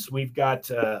items. We've got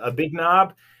a big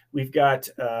knob. We've got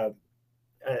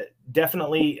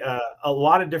definitely a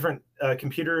lot of different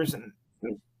computers and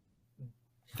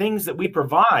things that we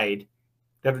provide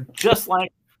that are just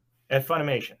like at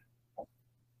Funimation,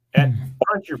 at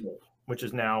Crunchyroll, which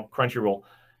is now Crunchyroll.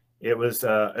 It was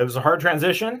a hard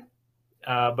transition,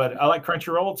 but I like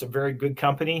Crunchyroll. It's a very good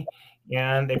company,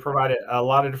 and they provide a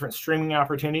lot of different streaming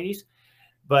opportunities.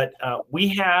 But we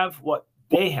have what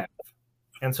they have.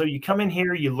 And so you come in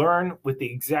here, you learn with the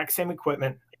exact same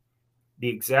equipment, the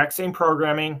exact same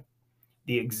programming,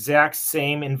 the exact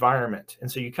same environment.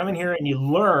 And so you come in here and you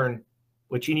learn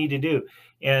what you need to do.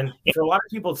 And for a lot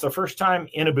of people, it's the first time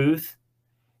in a booth.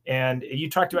 And you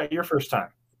talked about your first time.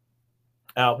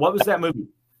 What was that movie?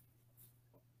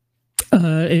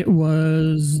 It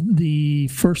was The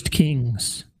First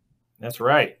Kings. That's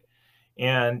right.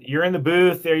 And you're in the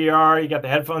booth. There you are. You got the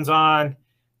headphones on.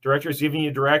 Director's giving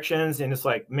you directions. And it's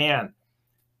like, man,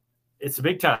 it's a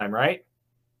big time, right?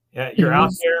 Yeah, you're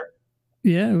out there.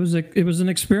 Yeah, it was an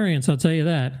experience. I'll tell you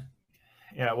that.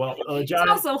 Yeah, well, John.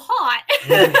 It's also hot.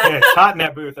 Yeah, it's hot in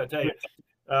that booth, I tell you.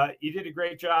 You did a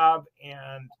great job,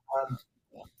 and I'm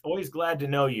always glad to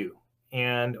know you,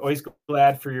 and always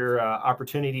glad for your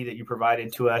opportunity that you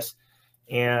provided to us,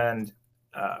 and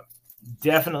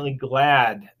definitely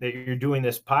glad that you're doing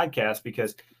this podcast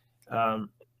because I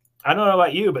don't know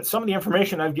about you, but some of the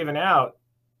information I've given out,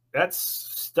 that's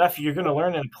stuff you're going to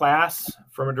learn in class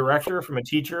from a director, from a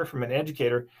teacher, from an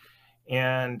educator,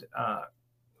 and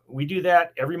we do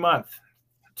that every month,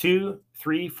 2,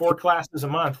 3, 4 classes a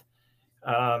month.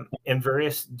 In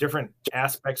various different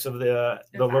aspects of the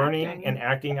learning and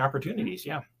acting opportunities.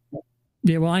 Yeah.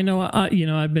 Yeah. Well, I know,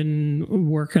 I've been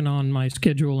working on my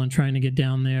schedule and trying to get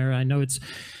down there. I know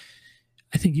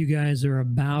I think you guys are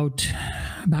about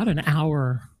an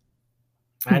hour.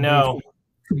 I know.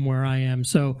 From where I am.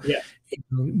 So yeah,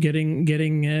 getting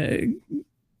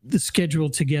the schedule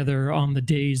together on the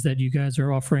days that you guys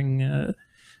are offering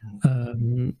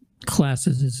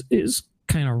classes is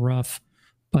kind of rough.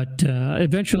 But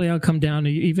eventually I'll come down,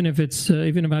 even if I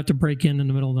have to break in the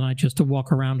middle of the night just to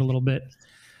walk around a little bit.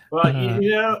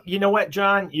 Well, you know what,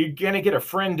 John, you're going to get a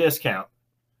friend discount.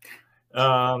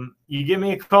 You give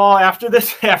me a call after the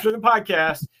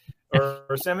podcast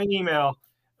or send me an email.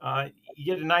 You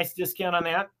get a nice discount on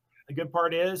that. The good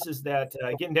part is that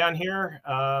getting down here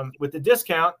with the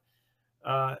discount,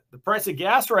 the price of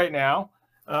gas right now,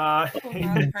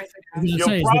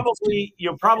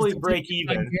 you'll probably break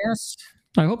even.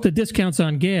 I hope the discount's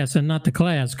on gas and not the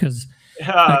class, because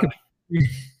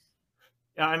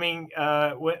I mean,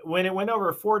 when it went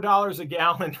over $4 a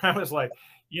gallon, I was like,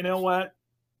 you know what?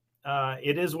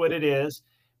 It is what it is.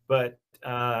 But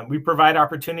we provide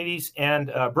opportunities, and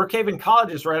Brookhaven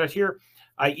College is right out here.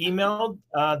 I emailed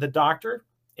the doctor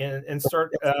and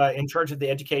start in charge of the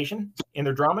education in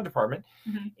their drama department,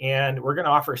 and we're going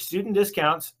to offer student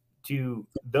discounts to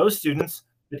those students.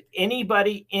 That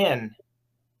anybody in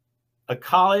a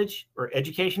college or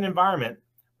education environment,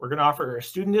 we're going to offer a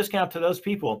student discount to those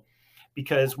people,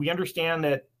 because we understand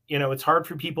that, it's hard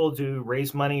for people to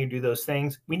raise money or do those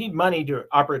things. We need money to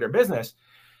operate our business,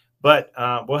 but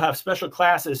we'll have special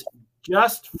classes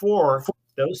just for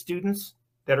those students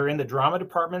that are in the drama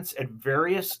departments at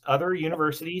various other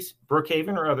universities,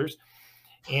 Brookhaven or others.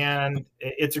 And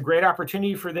it's a great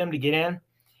opportunity for them to get in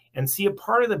and see a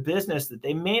part of the business that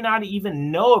they may not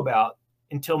even know about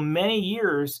until many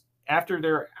years after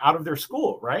they're out of their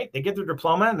school, right? They get their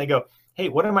diploma and they go, hey,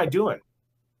 what am I doing?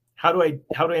 How do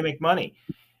I make money?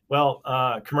 Well,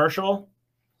 commercial,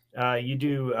 you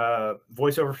do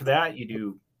voiceover for that. You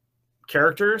do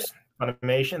characters,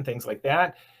 animation, things like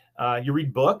that. You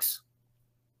read books.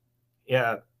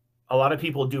 Yeah, a lot of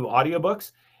people do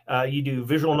audiobooks. You do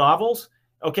visual novels.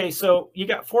 Okay, so you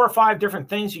got 4 or 5 different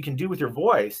things you can do with your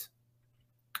voice.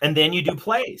 And then you do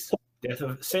plays, Death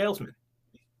of a Salesman,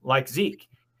 like Zeke.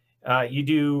 You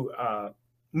do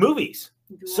movies,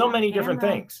 so many different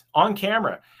things on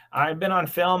camera. I've been on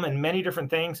film and many different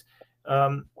things.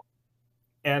 And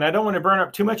I don't want to burn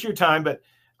up too much of your time, but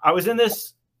I was in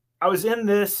this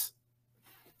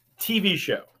TV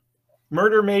show,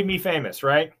 Murder Made Me Famous,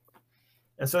 right?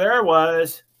 And so there I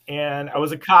was, and I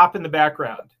was a cop in the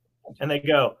background. And they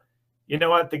go, you know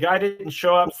what? The guy didn't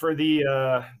show up for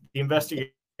the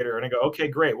investigator. And I go, okay,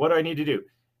 great. What do I need to do?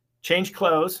 Change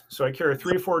clothes. So I carry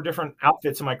 3 or 4 different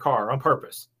outfits in my car on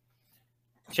purpose.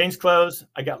 Change clothes.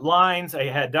 I got lines. I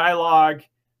had dialogue.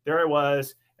 There I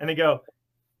was. And they go,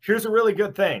 here's a really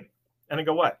good thing. And I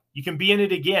go, what? You can be in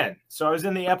it again. So I was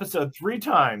in the episode 3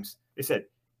 times. They said,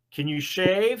 can you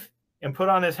shave and put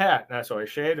on this hat? And so I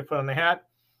shaved and put on the hat.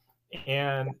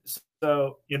 And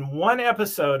so in one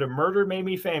episode of Murder Made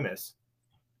Me Famous,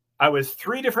 I was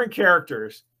 3 different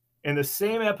characters in the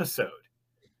same episode.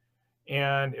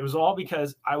 And it was all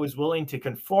because I was willing to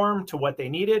conform to what they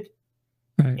needed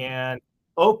and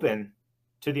open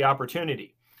to the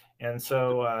opportunity. And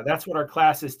so that's what our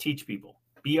classes teach people.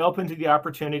 Be open to the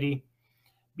opportunity,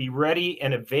 be ready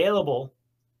and available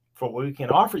for what we can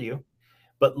offer you,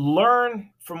 but learn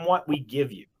from what we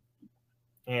give you.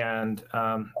 And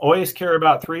always care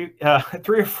about 3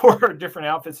 or 4 different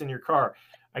outfits in your car.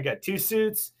 I got 2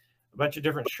 suits, a bunch of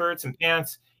different shirts and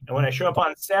pants. And when I show up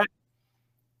on set,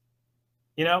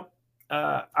 you know,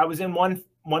 I was in one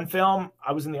film.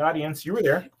 I was in the audience. You were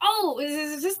there. Oh,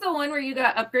 is this the one where you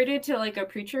got upgraded to like a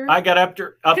preacher? I got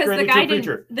upgraded to a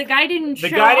preacher. The guy didn't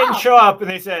show up, and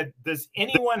they said, does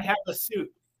anyone have a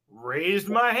suit? Raised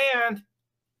my hand.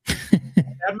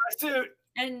 Had my suit.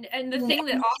 And the thing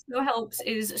that also helps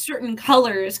is certain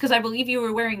colors, because I believe you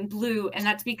were wearing blue, and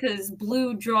that's because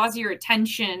blue draws your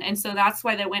attention, and so that's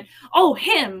why they went, oh,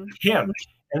 him.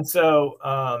 And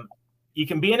so you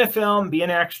can be in a film, be an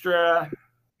extra,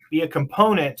 be a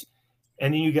component,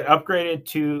 and then you get upgraded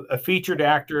to a featured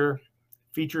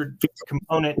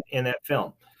component in that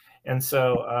film. And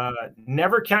so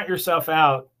never count yourself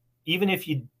out, even if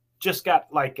you just got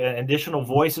like an additional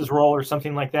voices role or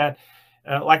something like that.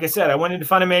 Like I said, I went into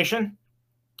Funimation.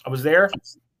 I was there.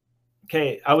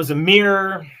 Okay, I was a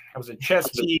mirror. I was a chess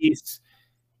piece.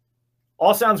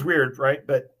 All sounds weird, right?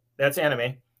 But that's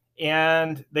anime.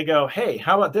 And they go, hey,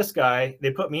 how about this guy?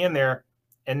 They put me in there,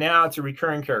 and now it's a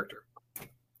recurring character.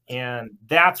 And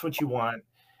that's what you want.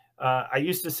 I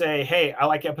used to say, hey, I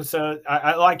like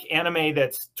I like anime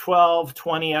that's 12,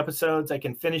 20 episodes. I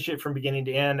can finish it from beginning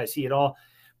to end. I see it all.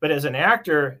 But as an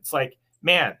actor, it's like,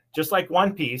 man, just like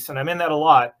One Piece, and I'm in that a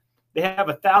lot, they have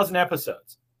 1,000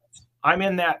 episodes. I'm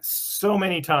in that so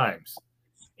many times.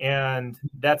 And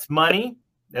that's money.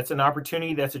 That's an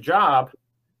opportunity. That's a job.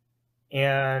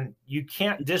 And you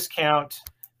can't discount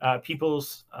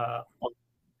people's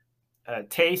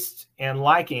taste and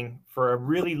liking for a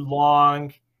really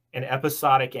long and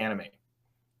episodic anime.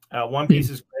 One Piece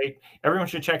is great. Everyone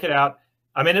should check it out.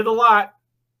 I'm in it a lot.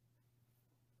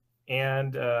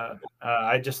 And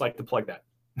I just like to plug that.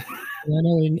 I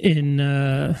know in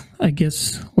I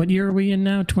guess, what year are we in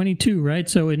now? 22, right?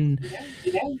 So in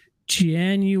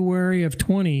January of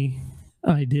 20,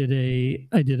 I did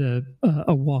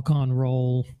a walk-on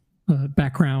role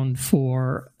background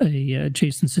for a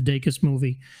Jason Sudeikis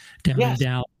movie down in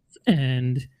Dallas,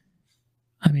 and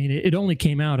I mean it only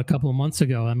came out a couple of months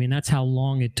ago. I mean that's how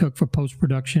long it took for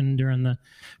post-production during the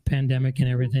pandemic and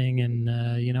everything,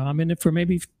 and you know I'm in it for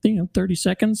maybe 30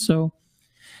 seconds, so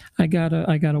I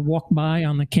gotta walk by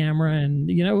on the camera, and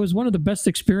you know it was one of the best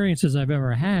experiences I've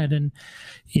ever had. And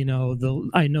you know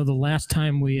I know the last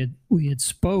time we had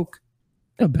spoke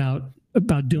about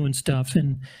doing stuff,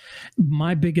 and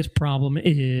my biggest problem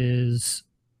is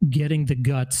getting the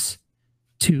guts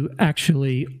to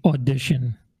actually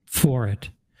audition for it,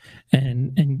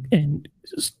 and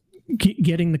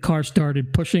getting the car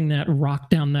started, pushing that rock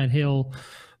down that hill,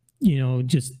 you know,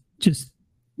 just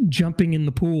jumping in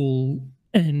the pool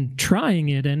and trying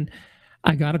it. And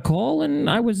I got a call and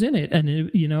I was in it, and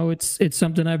it's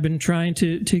something I've been trying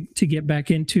to get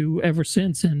back into ever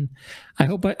since. And I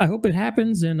hope it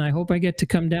happens, and I hope I get to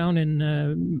come down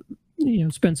and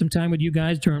spend some time with you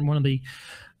guys during one of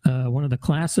the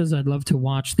classes. I'd love to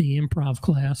watch the improv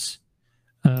class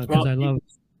because I love.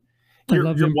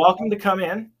 You're welcome to come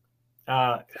in.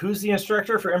 Who's the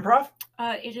instructor for improv?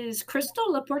 It is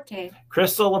Crystal Laporte.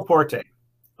 Crystal Laporte,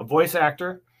 a voice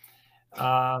actor.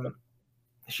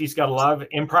 She's got a lot of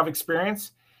improv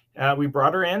experience. We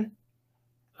brought her in.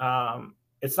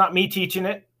 It's not me teaching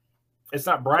it. It's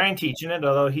not Brian teaching it,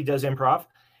 although he does improv.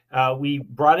 We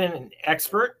brought in an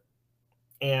expert,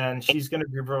 and she's going to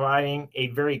be providing a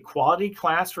very quality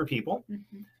class for people.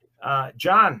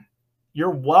 John, you're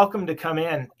welcome to come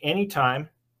in anytime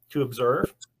to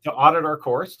observe, to audit our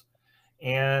course.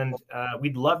 And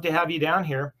we'd love to have you down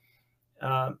here.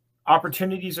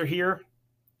 Opportunities are here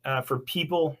for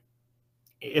people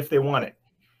if they want it.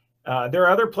 There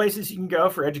are other places you can go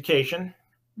for education,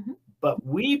 but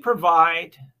we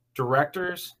provide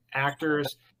directors,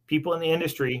 actors, people in the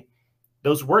industry,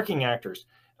 those working actors.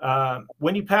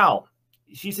 Wendy Powell,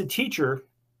 she's a teacher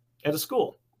at a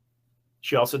school.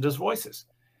 She also does voices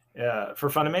for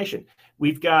Funimation.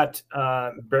 We've got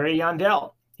Barry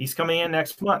Yondell. He's coming in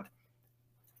next month.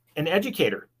 An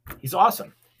educator. He's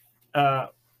awesome.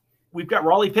 We've got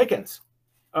Raleigh Pickens,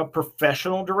 a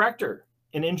professional director,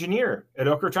 an engineer at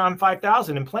Okroton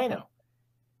 5000 in Plano.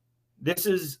 This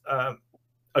is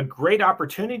a great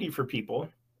opportunity for people.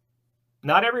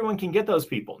 Not everyone can get those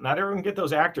people. Not everyone can get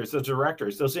those actors, those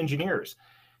directors, those engineers.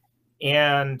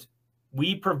 And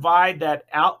we provide that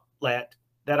outlet,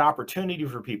 that opportunity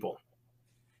for people.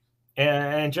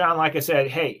 And John, like I said,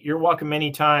 hey, you're welcome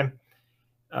anytime.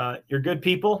 You're good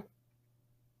people.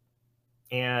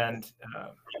 And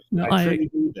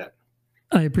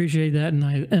I appreciate that,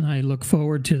 and I look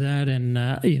forward to that. And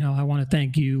I want to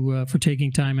thank you for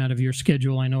taking time out of your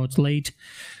schedule. I know it's late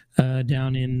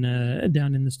down in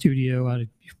the studio. I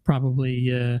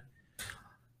probably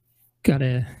got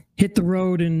to hit the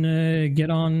road and get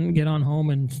on home,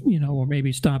 and or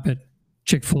maybe stop at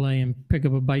Chick-fil-A and pick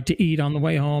up a bite to eat on the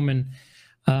way home. And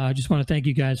I just want to thank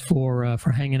you guys for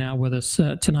hanging out with us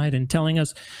tonight and telling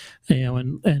us,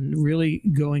 and really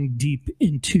going deep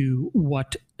into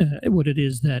what it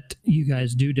is that you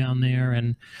guys do down there.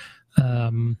 And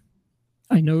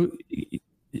I know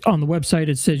on the website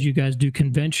it says you guys do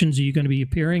conventions. Are you going to be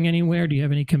appearing anywhere? Do you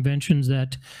have any conventions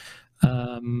that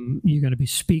you're going to be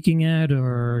speaking at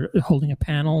or holding a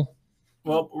panel?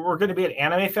 Well, we're going to be at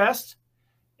Anime Fest.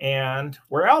 And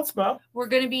where else, Mo? We're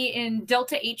going to be in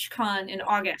Delta HCon in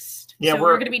August. Yeah, so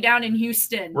we're going to be down in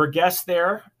Houston. We're guests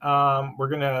there. We're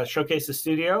going to showcase the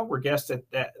studio. We're guests at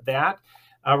that.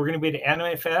 We're going to be at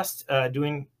Anime Fest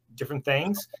doing different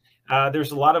things.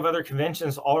 There's a lot of other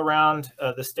conventions all around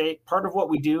the state. Part of what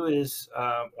we do is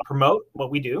promote what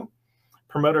we do,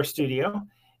 promote our studio.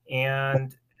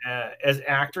 And as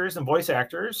actors and voice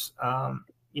actors,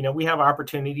 we have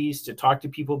opportunities to talk to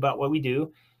people about what we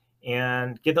do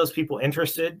and get those people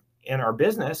interested in our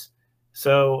business.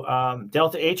 So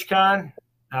Delta HCon,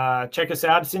 check us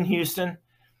out. It's in Houston.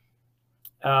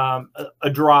 A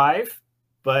drive,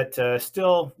 but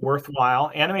still worthwhile.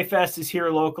 Anime Fest is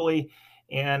here locally,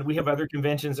 and we have other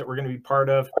conventions that we're going to be part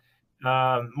of.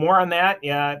 More on that,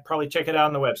 probably check it out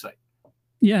on the website.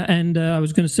 Yeah, and I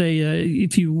was going to say,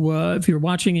 if you're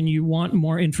watching and you want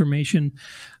more information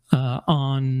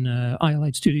on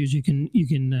Iolite Studioz, you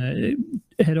can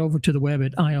head over to the web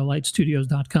at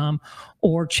iolitestudios.com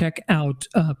or check out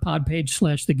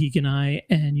Podpage / The Geek and I,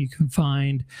 and you can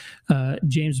find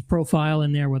James' profile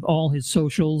in there with all his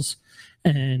socials,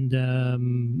 and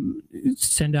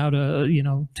send out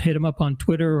hit him up on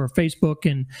Twitter or Facebook,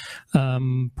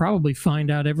 and probably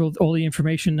find out all the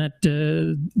information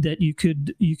that you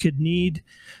could need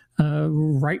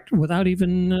right without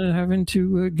even having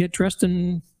to get dressed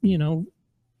and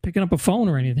picking up a phone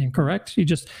or anything. Correct? You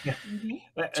just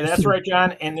that's right,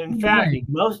 John. And in fact,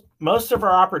 most of our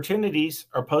opportunities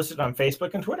are posted on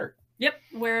Facebook and Twitter. Yep,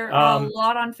 we're a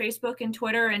lot on Facebook and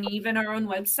Twitter, and even our own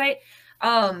website.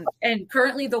 And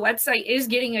currently the website is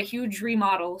getting a huge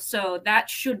remodel, so that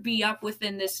should be up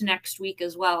within this next week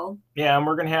as well. Yeah, and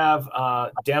we're going to have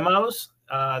demos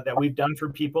that we've done for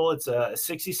people. It's a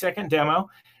 60-second demo.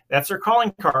 That's their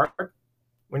calling card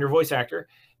when you're a voice actor.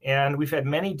 And we've had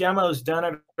many demos done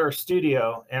at our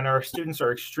studio, and our students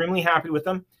are extremely happy with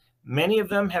them. Many of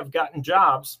them have gotten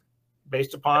jobs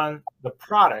based upon the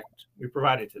product we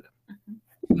provided to them.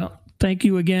 Well, thank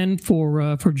you again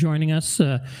for joining us,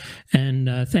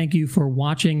 and thank you for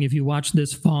watching. If you watched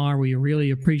this far, we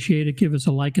really appreciate it. Give us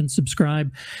a like and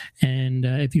subscribe, and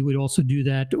if you would also do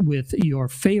that with your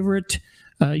favorite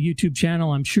YouTube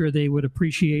channel, I'm sure they would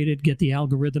appreciate it. Get the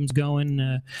algorithms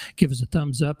going. Give us a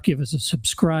thumbs up. Give us a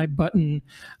subscribe button.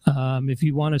 If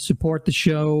you want to support the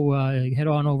show, head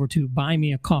on over to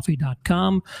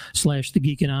buymeacoffee.com/The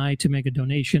Geek and I to make a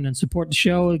donation and support the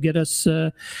show. Get us,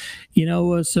 some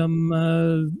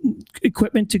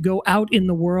equipment to go out in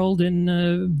the world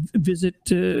and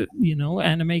visit,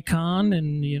 Anime Con,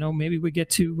 and maybe we get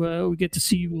to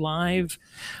see you live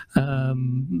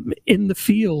in the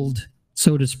field,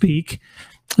 so to speak.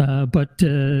 But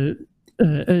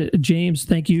James,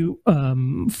 thank you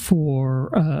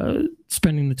for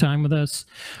spending the time with us.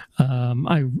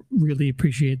 I really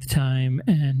appreciate the time.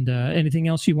 And anything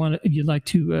else you'd like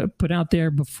to put out there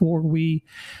before we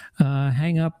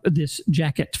hang up this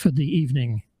jacket for the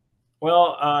evening?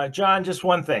 Well, John, just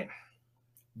one thing.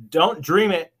 Don't dream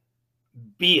it,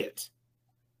 be it.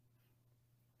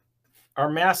 Our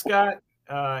mascot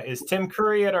is Tim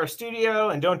Curry at our studio,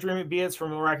 and Don't Dream It, Be It's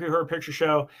from the Rocky Horror Picture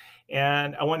Show.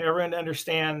 And I want everyone to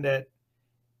understand that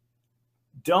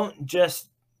don't just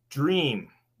dream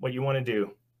what you want to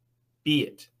do, be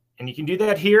it. And you can do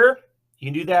that here. You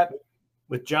can do that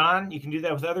with John. You can do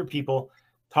that with other people.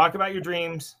 Talk about your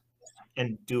dreams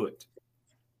and do it.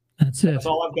 That's it. That's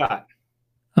all I've got.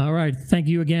 All right. Thank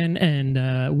you again.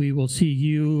 And we will see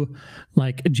you,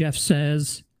 like Jeff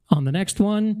says, on the next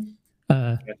one.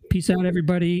 Peace out,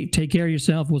 everybody. Take care of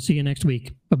yourself. We'll see you next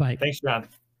week. Bye-bye. Thanks, John.